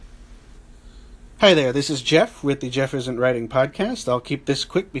Hi there, this is Jeff with the Jeff Isn't Writing podcast. I'll keep this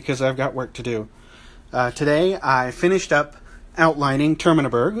quick because I've got work to do. Today I finished up outlining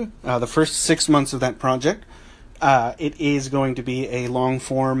Terminaberg, the first 6 months of that project. It is going to be a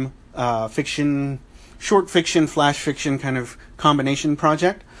long-form fiction, short fiction, flash fiction kind of combination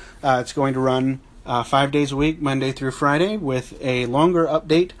project. It's going to run 5 days a week, Monday through Friday, with a longer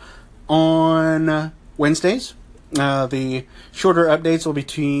update on Wednesdays. The shorter updates will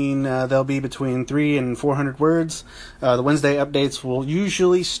they'll be between 300 and 400 words. The Wednesday updates will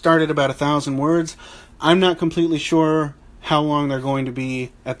usually start at about 1,000 words. I'm not completely sure how long they're going to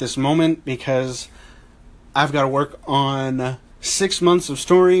be at this moment because I've got to work on 6 months of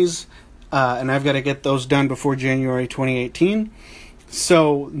stories, and I've got to get those done before January 2018.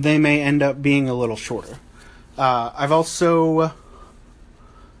 So they may end up being a little shorter. I've also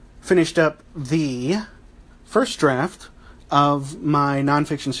finished up the first draft of my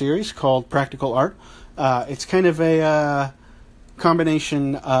nonfiction series called Practical Art. It's kind of a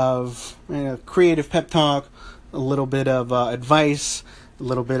combination of creative pep talk, a little bit of advice, a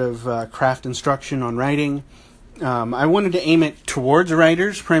little bit of craft instruction on writing. I wanted to aim it towards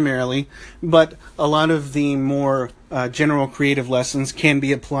writers primarily, but a lot of the more general creative lessons can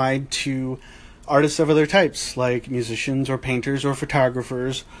be applied to artists of other types, like musicians or painters or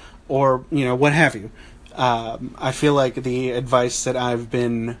photographers or, what have you. I feel like the advice that I've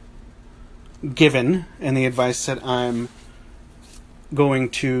been given and the advice that I'm going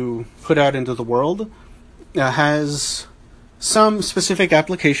to put out into the world has some specific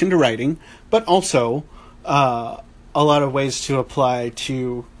application to writing, but also a lot of ways to apply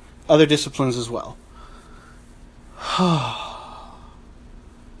to other disciplines as well.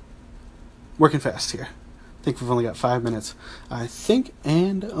 Working fast here. I think we've only got 5 minutes.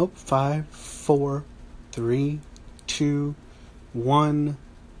 5, 4, 3, 2, 1,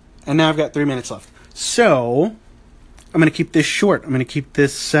 and now I've got 3 minutes left. So I'm going to keep this short. I'm going to keep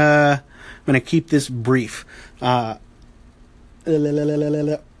this brief. Working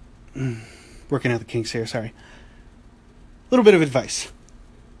out the kinks here. Sorry. A little bit of advice.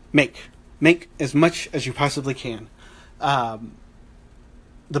 Make as much as you possibly can. The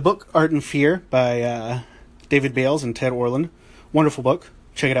book Art and Fear by David Bales and Ted Orland. Wonderful book.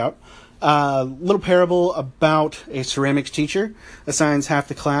 Check it out. Little parable about a ceramics teacher assigns half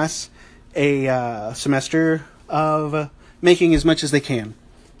the class a semester of making as much as they can.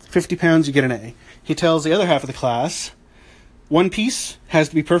 50 pounds, you get an A. He tells the other half of the class, one piece has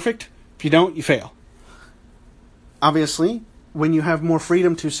to be perfect. If you don't, you fail. Obviously, when you have more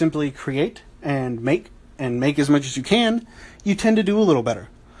freedom to simply create and make as much as you can, you tend to do a little better.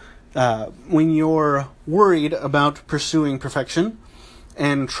 When you're worried about pursuing perfection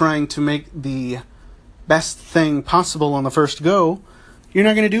and trying to make the best thing possible on the first go, you're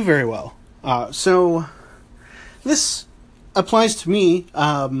not going to do very well. So this applies to me.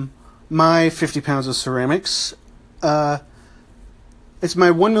 My 50 pounds of ceramics, it's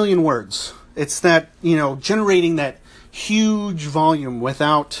my 1 million words. It's that, generating that huge volume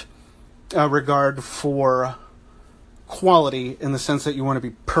without regard for quality in the sense that you want to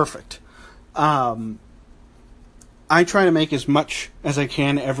be perfect. I try to make as much as I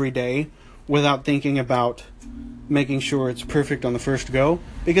can every day without thinking about making sure it's perfect on the first go,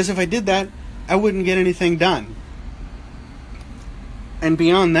 because if I did that, I wouldn't get anything done. And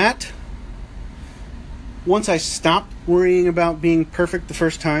beyond that, once I stopped worrying about being perfect the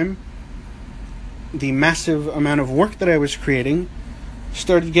first time, the massive amount of work that I was creating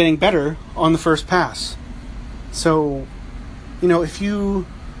started getting better on the first pass. So, if you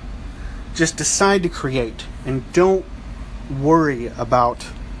just decide to create and don't worry about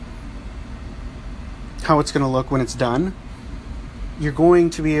how it's going to look when it's done, you're going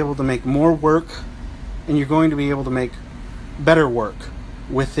to be able to make more work and you're going to be able to make better work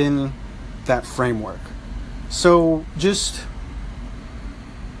within that framework. So just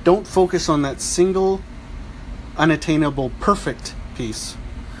don't focus on that single unattainable perfect piece.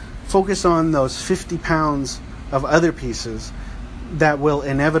 Focus on those 50 pounds of other pieces that will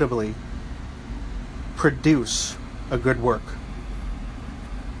inevitably produce a good work.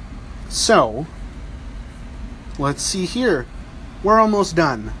 So, let's see here. We're almost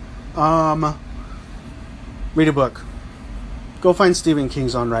done. Read a book. Go find Stephen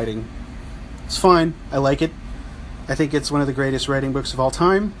King's On Writing. It's fine. I like it. I think it's one of the greatest writing books of all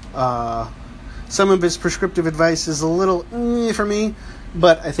time. Some of his prescriptive advice is a little for me,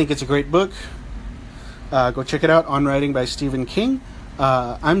 but I think it's a great book. Go check it out, On Writing by Stephen King.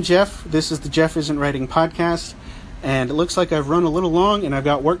 I'm Jeff. This is the Jeff Isn't Writing podcast, and it looks like I've run a little long and I've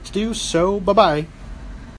got work to do, so bye-bye.